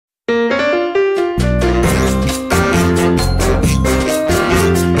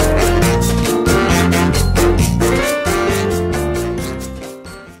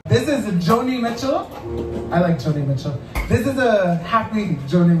Joni Mitchell. This is a happy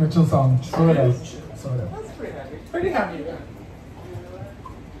Joni Mitchell song, sort of. Sort of. That's pretty happy. Pretty happy.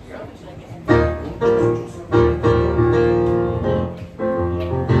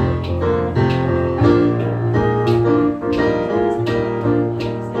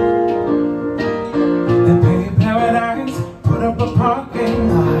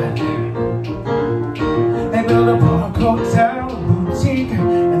 Hotel, boutique,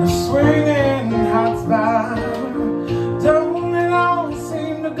 and a swinging hot spot. Don't it always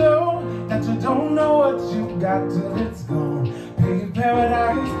seem to go that you don't know what you got till it's gone? Pay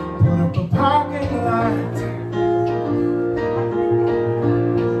paradise, put up a parking lot.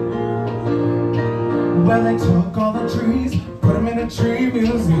 Well, they took all the trees, put them in a tree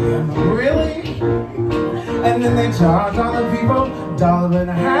museum. Really? And then they charge all the people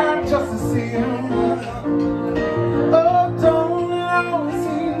 $1.50 just to see them.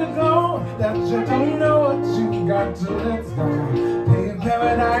 That you don't know what you got till it's gone. Pay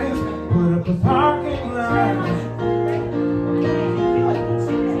paradise, put up a parking lot.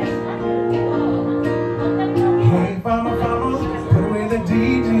 Hey, farmer, put away the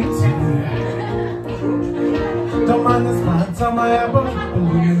DDT. Don't mind the spots on my apples, but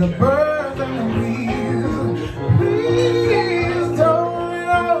look at the birds and the bees. Please don't it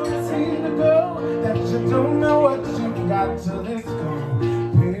always seem to go that you don't know what you got till it's gone.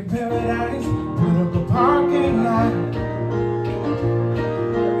 Paradise, put up a parking lot.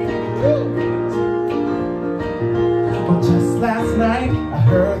 Well, just last night, I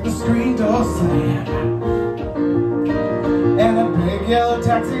heard the screen door slam, and a big yellow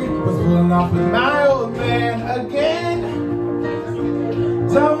taxi was pulling off with my old man again.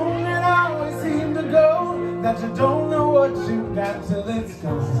 Don't it always seem to go that you don't know what you got till it's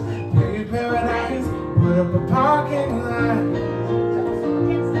gone? Pay paradise, put up a parking lot.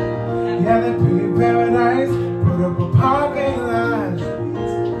 Yeah, they pay paradise, put up a parking